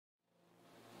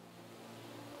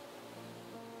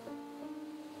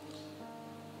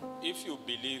If you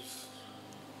believe,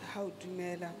 ha o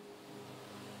dumela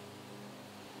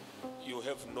you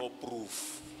have no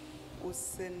proof. o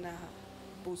sena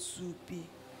bosupi,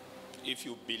 If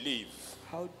you believe,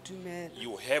 ha o dumela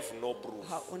you have no proof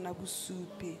ha ona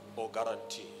bosupi or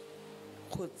guarantee.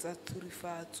 kgotsa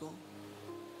thurifatso.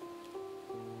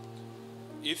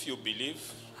 If you believe,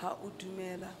 Ha o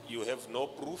dumela you have no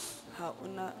proof ha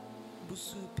ona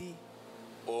bosupi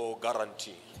or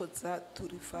guarantee. kgotsa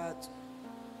thurifatso.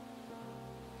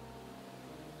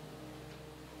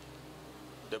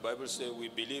 The Bible says we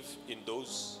believe in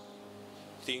those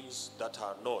things that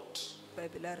are not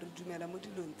Bible a re dumela mo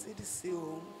dilong tse di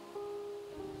seong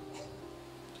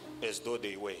as though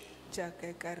they were. jaaka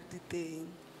e ka re di teng.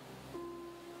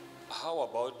 How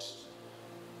about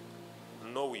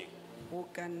knowing? Go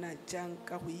ka nna jang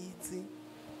ka go itse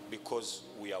Because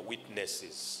we are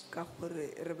witnesses. ka gore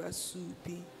re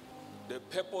basupi. The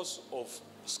purpose of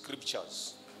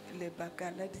scriptures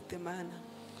Lebaka la ditemana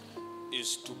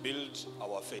is to build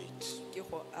our faith. ke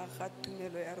go aga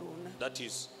tumelo ya rona, That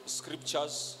is,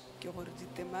 scriptures ke gore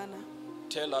ditemana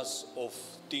tell us of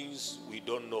things we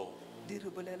don't know di re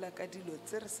bolela ka dilo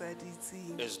tse re sa di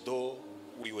itseng as though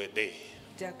we were there.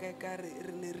 jaaka e ka re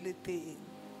re ne re le teng.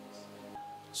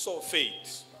 So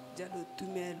faith Jalo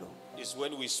tumelo is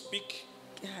when we speak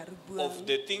ke ha re buang of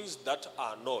the things that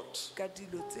are not ka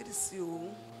dilo tse di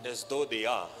seong as though they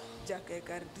are. jaaka e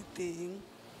ka re di teng.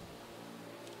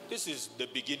 This is the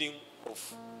beginning of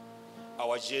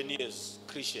our journey as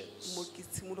Mo Christians. ke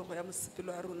tshimologo ya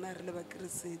mosepelo wa rona re le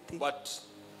bakeresete, But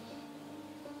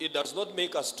it does not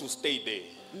make us to stay there.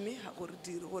 mme ha go re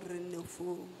dire gore re nne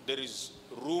foo. There is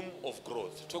room of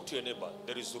growth. Talk to your neighbor.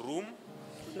 There is room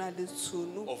Na le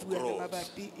tšhono Of bua le growth,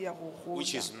 mabapi ya go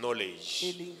which is gola e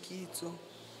knowledge. leng kitso.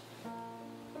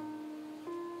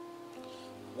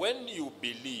 When you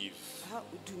believe, Ha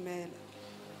o dumela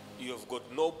you have got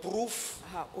no proof,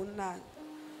 ha ona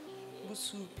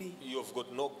bosupi, you have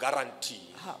got no guarantee.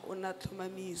 ha ona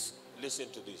tlhomamiso. Listen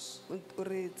to this. O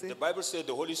reetse The Bible said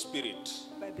the Holy Spirit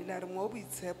Bible a re mo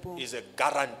boitshepong is a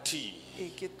guarantee. e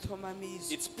ke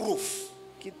tlhomamiso, It's proof.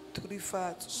 ke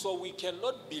thurifatso. So we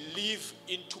cannot believe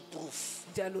into proof.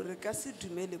 Jalo re ka se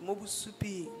dumele mo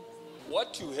bosuping.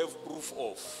 What you have proof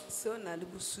of, Se o na le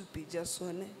bosupi ja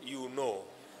sone you know.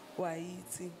 wa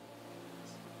itse.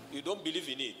 You don't believe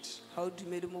in it, Ha o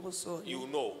dumele mo go sone you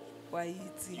know. wa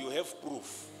itse. You have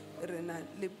proof. Re na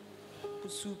le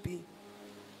bosupi.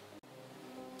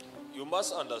 You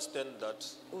must understand that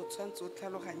O tshwantse o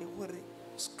tlhaloganye gore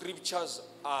scriptures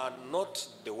are not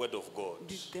the word of God.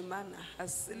 ditemana ha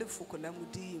se lefoko la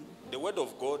modimo. The word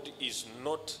of God is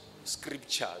not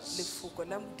scriptures. Lefoko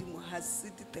la modimo ha se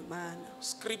ditemana.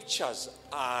 Scriptures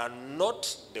are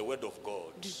not the word of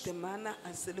God. Ditemana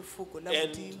ha se lefoko la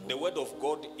And modimo. the word of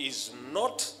God is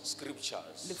not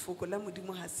scriptures. Lefoko la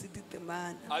modimo ha se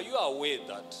ditemana. Are you aware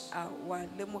that A wa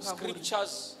lemoga gore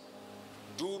scriptures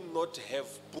do not have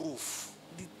proof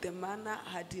ditemana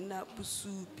ha di na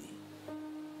bosupi.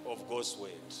 of God's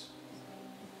word?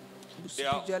 They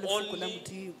are Bosupi jwa lefoko la only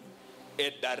modimo a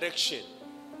direction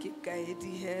ke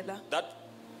kaedi hela that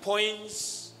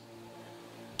points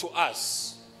to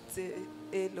us tse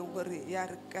e leng gore ya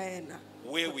re kaela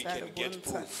where we go tla can re get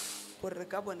bontsha proof. gore re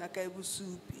ka bona kae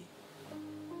bosupi.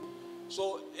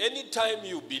 So anytime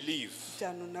you believe,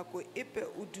 Jaanong nako epe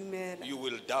o dumela you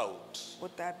will doubt. o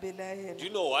tla Do belaela. you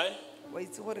know why? Wa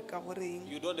itse gore ka goreng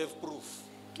You don't have proof.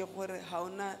 ke gore ha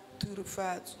ona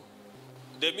thurifatso.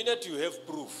 The minute you have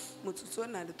proof, Motsotso o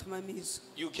na le tlhomamiso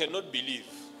you cannot believe.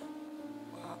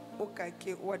 o ka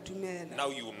ke wa dumela. Now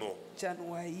you know. Jaanong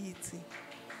wa itse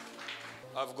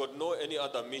I've got no any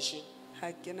other mission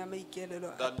ga ke na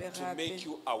maikaelelo than ape to make gape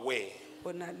you aware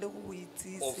o na le go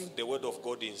itsise of the word of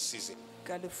God in season.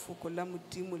 ka lefoko la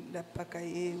modimo la paka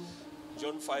eo.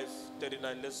 John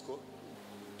 5:39, let's go.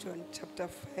 John chapter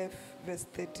 5 verse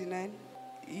 39.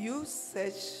 You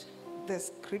search the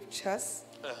scriptures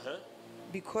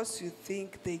because you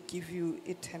think they give you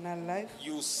eternal life.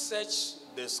 You search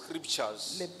the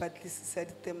scriptures Le batlisisa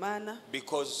ditemana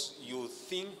because you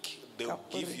think they will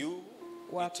give you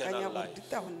wa akanya eternal gore di life.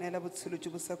 ta go neela botshelo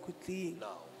jo bo sa khutling.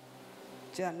 Now,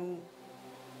 Jaanong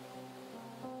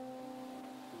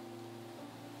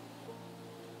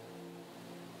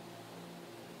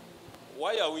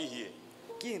why are we here?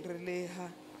 ke eng re le ha?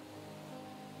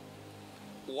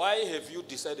 Why have you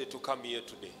decided to come here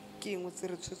today? Ke eng o tse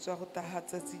re tshwetswa go taga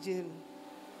tsatsi jeno?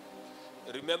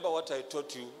 Remember what I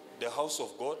taught you, the house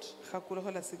of God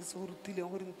Gakologelwa se ke se go rutileng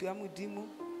gore ntlo ya modimo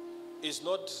is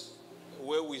not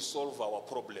where we solve our ga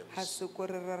problems. se ko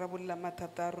re rarabolola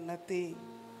mathata a rona teng.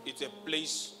 It's a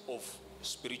place of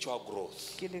spiritual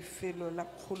growth. ke lefelo la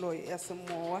kgolo ya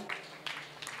semowa.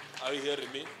 Are you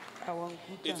hearing me? A wa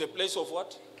It's nkutlwa? a place of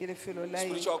what? Ke lefelo la eng?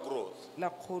 Spiritual growth. La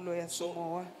kgolo ya So-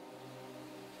 semowa.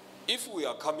 If we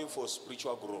are coming for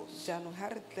spiritual growth, Jaanong ha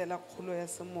re tlela kgolo ya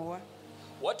semowa,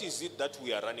 what is it that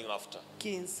we are running after? ke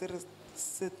eng se re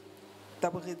se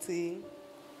tabogetseng?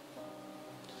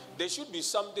 There should be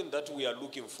something that we are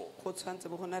looking for, Go tshwantse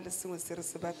bo go na le sengwe se re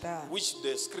se batlang. which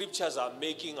the scriptures are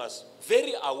making us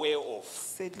very aware of.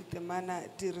 Se ditemana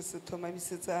di re se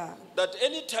thomamisetsang. That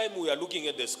anytime we are looking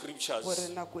at the Gore scriptures,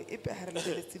 nako epe ha re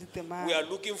lebeletse we ditemana, are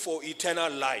looking for eternal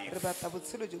re life. batla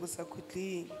botshelo jo bo sa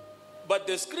khutleng. But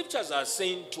the scriptures are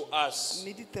saying to us,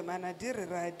 Mme ditemana di re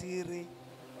ra dire,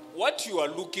 what you are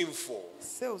looking for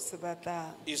seo se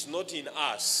batlang is not in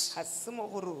us. ha se mo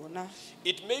go rona.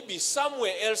 It may be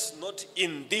somewhere else, not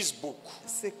in this book.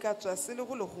 Se ka tswa se le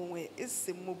go le gongwe e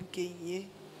seng mo bukeng ye.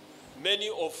 Many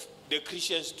of the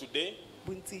Christians today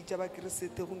Bontsi ja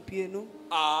bakeresete gompieno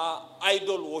are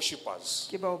idol worshippers,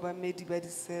 ke bao bamedi ba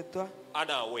disetwa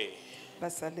unaware. ba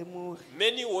sa lemoge.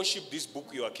 Many worship this book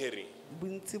you are carrying,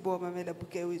 Bontsi bo mamela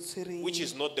buka e o e tshwereng which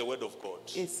is not the word of God.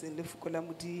 e seng lefoko la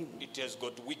Modimo. It has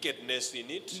got wickedness in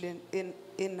it,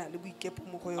 E na le boikepo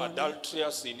mo go yona.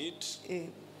 adulterers in it, E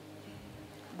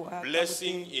boa-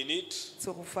 blessing in it,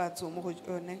 tshegofatso mo go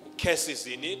yone, curses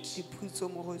in it,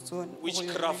 diphutso mo go tsone, mo go yone,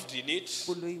 witchcraft in it,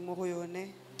 boloi mo go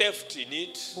yone, theft in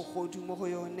it. bogodu mo go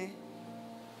yone.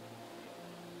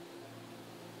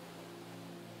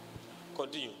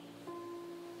 Continue.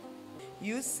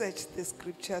 You search the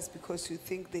scriptures because you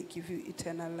think they give you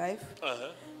eternal life,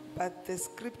 but the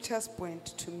scriptures point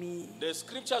to me. The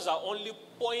scriptures are only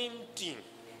pointing,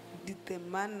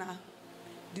 Ditemana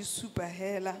di supa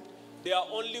hela, they are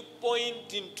only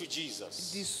pointing to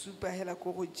Jesus. di supa hela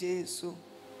ko go Jesu.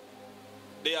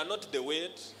 They are not the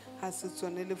word Ha se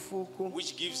tsone lefoko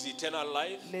which gives eternal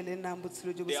life. le le nang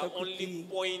botshelo jo bo They sa are only khutleng.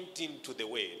 pointing to the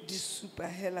word. Di supa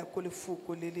hela ko lefoko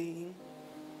le leng.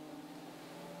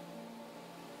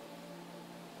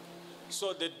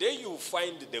 So the day you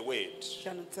find the word,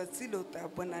 Jaanong tsatsi le o tla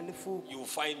bona lefoko, you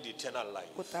find eternal o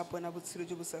life. tla bona botshelo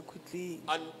jo bo sa khutleng.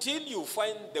 Until you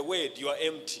find the word, you are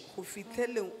empty. Go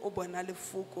fitlheleng o bona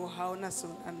lefoko ha ona se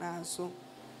o na naso.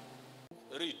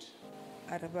 Read.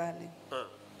 A re bale.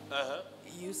 Uh-huh.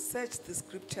 You search the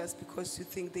scriptures because you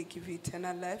think they give you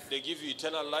eternal life. They give you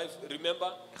eternal life.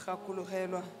 Remember,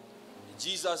 Gakologelwa,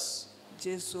 Jesus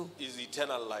Jesu is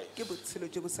eternal life. ke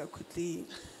botshelo jo bo sa khutleng.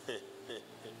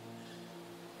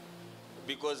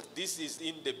 Because this is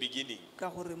in the beginning. Ka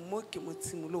gore mo ke mo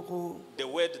tshimologong, The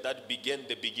word that began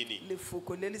the beginning.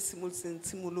 lefoko le le simolotseng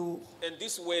tshimologo, And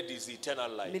this word is eternal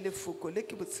mme life. lefoko le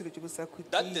ke botshelo jo bo sa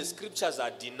That the khutleng. scriptures are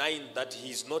denying that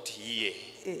he is not here.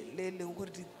 Le leng gore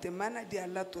ditemana di a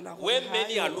latola gore When ha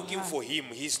many yo are looking ha. for him,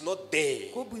 he's not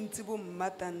there. Ko bontsi bo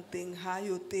mmatang teng ha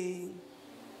yo teng.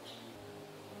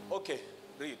 Okay,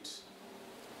 read.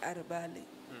 A re bale.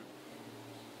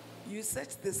 You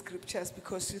search the scriptures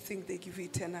because you think they give you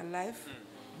eternal life,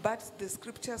 but the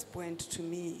scriptures point to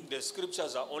me. The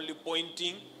scriptures are only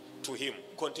pointing to him.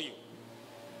 Continue.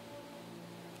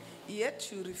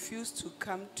 Yet you refuse to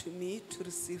come to me to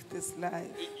receive this life.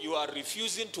 You are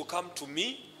refusing to come to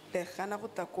me Le gana go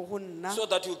tla ko go nna so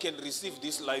that you can receive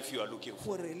this life you are looking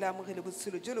for. gore le amogele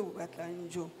botshelo jo le bo batlang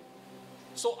jo.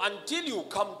 So until you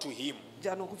come to him,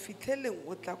 Jaanong go fitlheleng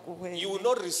o tla ko go you will ene,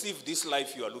 not receive this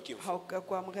life you are looking ha for. o ka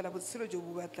ko amogela botshelo jo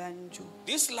bo batlang jo.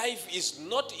 This life is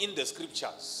not in the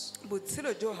scriptures.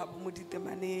 Botshelo jo ha bo mo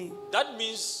ditemaneng. That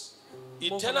means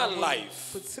Mo eternal go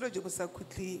life botshelo jo bo sa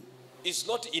khutleng is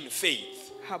not in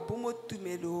faith. ha bo mo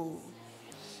tumelong.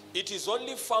 It is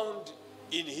only found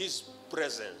in his Bo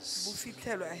presence.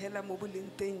 fitlhelwa hela mo boleng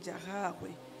teng ja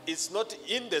gagwe, It's not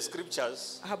in the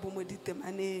scriptures. ha bo mo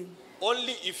ditemaneng.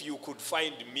 Only if you could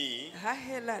find me, Ha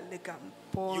hela le ka you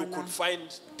mpona, could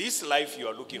find this life you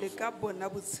are looking le for. ka bona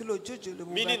botshelo jo jo le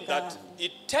bo Meaning that batlang.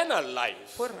 eternal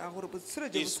life Go raya gore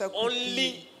botshelo jo bo is sa khutleng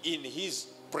only in his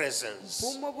presence.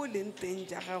 bo mo boleng teng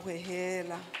ja gagwe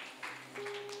hela.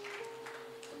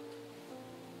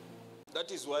 That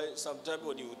is why sometimes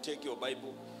when you take your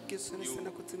Bible, Ke sone se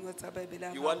nako tse dingwe tsa Baebele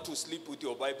ya you gago, want to sleep with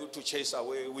your Bible to chase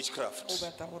away o witchcraft.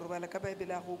 batla go robala ka Baebele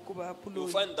ya go koba You poloi,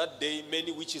 find that day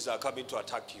many witches are coming to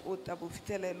attack you. o tla bo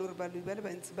fitlhela e le gore baloi ba le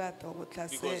bantsi ba tla go tlhasela.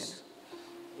 Because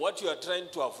what you are trying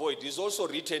to avoid is also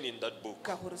written in that book.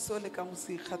 Ka gore seo le ka mo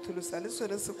se ikgatholosa le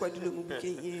sone se kwadilwe mo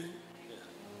bukeng eo.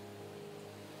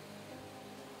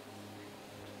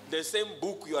 The same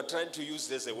book you are trying to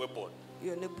use as a weapon.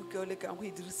 Yone buka o le kang go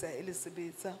e dirisa e le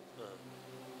sebetsa.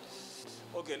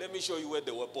 Okay, let me show you where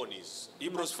the weapon is.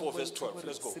 Hebrews 4 verse 12.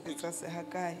 Let's go. Quick. Sebetsa se ha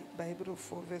kae? Bible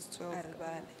 4 verse 12.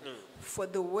 For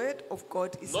the word of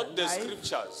God is Not the alive.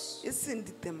 scriptures. E seng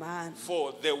ditemana.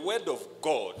 For the word of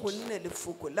God. Go nne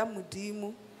lefoko la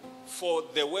Modimo. For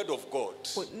the word of God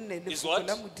Go nne is lefoko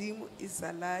la what? Modimo is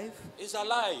alive. Is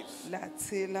alive. La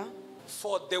tshela.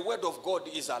 For the word of God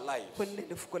is alive. Go nne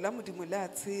lefoko la Modimo la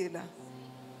tshela.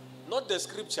 Not the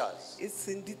scriptures. E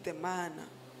seng ditemana.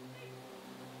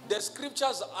 The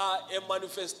scriptures are a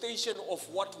manifestation of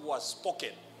what was spoken.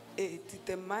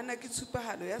 Ditemana ke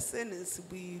tshupahalo ya se neng se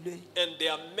builwe. And they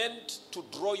are meant to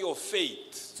draw your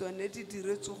faith, Tsone di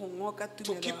diretswe go ngoka to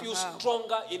tumelo keep you ya gago.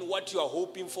 stronger in what you are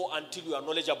hoping for until you are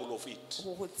knowledgeable of it.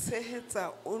 Go go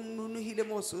tshegetsa o nonogile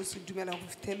mo go se o se dumelang go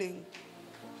fitlheleng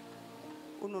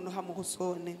o nonoga mo go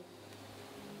sone.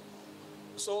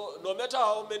 So no matter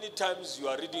how many times you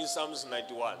are reading Psalms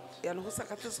 91, Yaanong go sa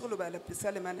kgatlhege go lo bala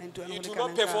Psalm 91 it go will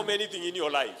not perform lekanang anything in your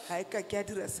life ga e ka ke a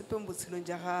dira sepe mo botshelong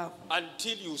jwa gago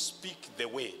until you speak the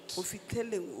word. go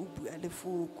fitlheleng o bua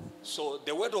lefoko. So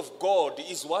the word of God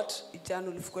is what?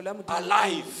 Jaanong lefoko la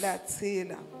Alive. Modimo la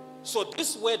tshela. So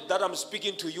this word that I'm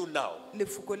speaking to you now,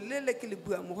 Lefoko le le ke le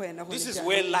buang mo go wena this gone is jaanong,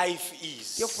 where life ke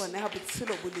is. gone ga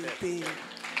botshelo bo leng teng.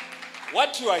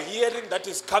 What you are hearing that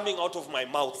is coming out of my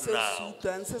mouth Se se now,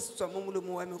 utlwang se se tswang mo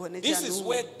molomong wa me gone this is jaanong,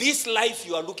 where this life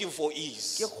you are looking for ke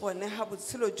is. gone ga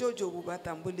botshelo jo bo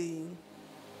batlang bo leng.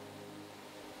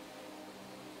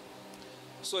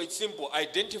 So it's simple.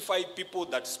 Identify people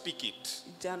that speak it.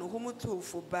 Jaanong go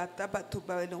motlhofo bata batho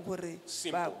ba e leng gore ba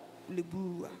Simple. le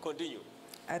bua. Continue.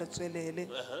 A re tswelele.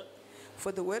 Uh-huh.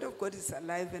 For the word of God is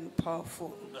alive and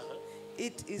powerful.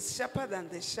 It is sharper than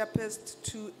the sharpest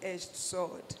two-edged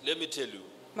sword. Let me tell you,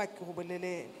 Ma ke go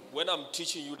bolelele, when I'm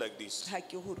teaching you like this, ha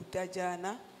ke go ruta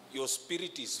jaana, your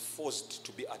spirit is forced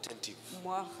to be attentive.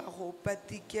 mo a gago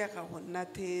patikega go nna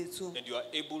thetso. And you are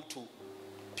able to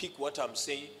pick what I'm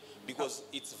saying because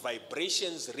it's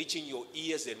vibrations reaching your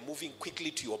ears and moving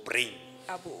quickly to your brain.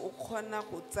 A bo o kgona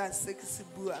go tsaya se ke se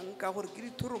buang ka gore ke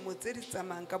dithoromo tse di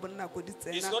tsamayang ka bonako di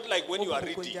tsena. It's not like when mo you are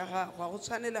bobokong reading. jwa gago, ga go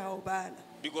tshwane le ga o bala.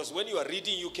 Because when you are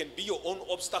reading, you can be your own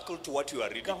obstacle to what you are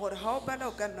Ka reading. gore ga o bala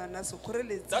o ka nna nna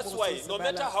sekgoreletsi That's mo go why se se no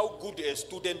matter balang. how good a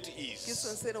student Ke is,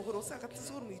 sone se e leng gore o sa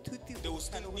kgatlhise gore moithuti they o will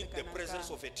tshwane still go need the lekana presence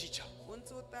kang. of a teacher. O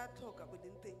ntse o tla tlhoka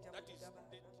boleng teng jwa That is- morutabana.